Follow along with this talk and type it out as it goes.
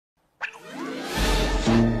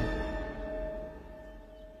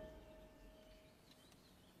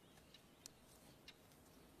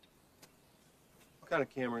kind of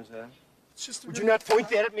camera is that? It's just Would you not point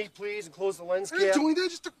that at me, please, and close the lens cap? I ain't doing that,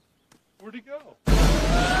 just a... Where'd he go?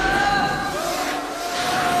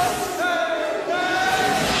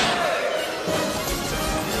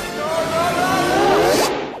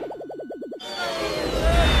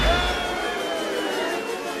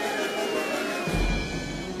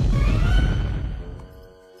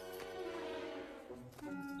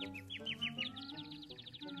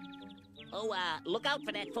 Oh, look out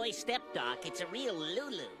for that first step, Doc. It's a real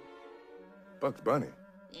Lulu. Bugs Bunny?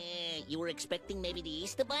 You were expecting maybe the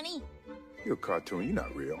Easter Bunny? You're a cartoon, you're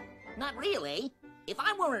not real. Not real, eh? If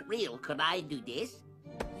I weren't real, could I do this?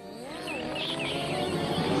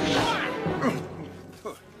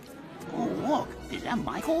 Oh, look. Is that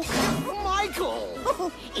Michael? Michael!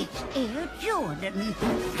 Oh, it's Air Jordan.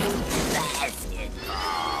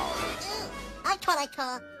 Basketball. I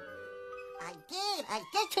thought. I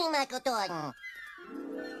did see Michael Jordan.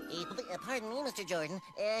 Pardon me, Mr. Jordan.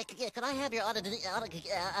 Could I have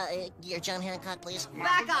your John Hancock, please?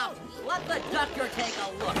 Back up! Let the doctor take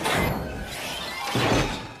a look.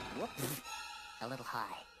 Whoops. A little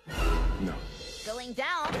high. No. Going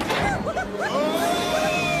down.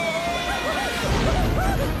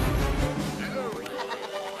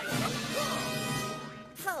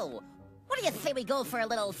 So, what do you say we go for a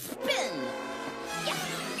little spin? Yeah.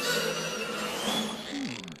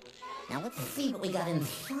 Now let's see what we got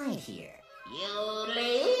inside here.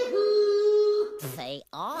 Yoo-lee-hoo. Say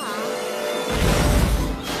off.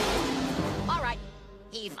 All right,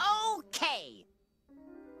 he's okay.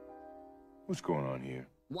 What's going on here?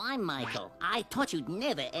 Why, Michael? I thought you'd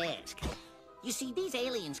never ask. You see, these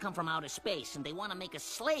aliens come from outer space, and they want to make us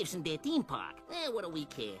slaves in their theme park. What do we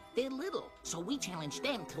care? They're little, so we challenge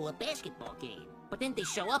them to a basketball game. But then they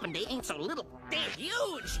show up, and they ain't so little. They're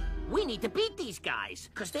huge! We need to beat these guys,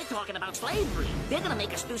 because they're talking about slavery. They're going to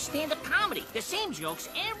make us do stand-up comedy. The same jokes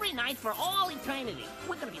every night for all eternity.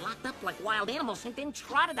 We're going to be locked up like wild animals and then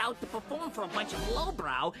trotted out to perform for a bunch of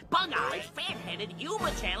lowbrow, bug-eyed, fat-headed,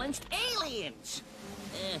 humor-challenged aliens.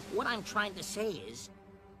 What I'm trying to say is,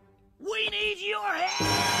 we need your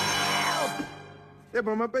help! Yeah,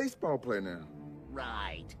 but I'm a baseball player now.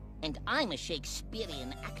 Right. And I'm a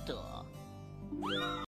Shakespearean actor.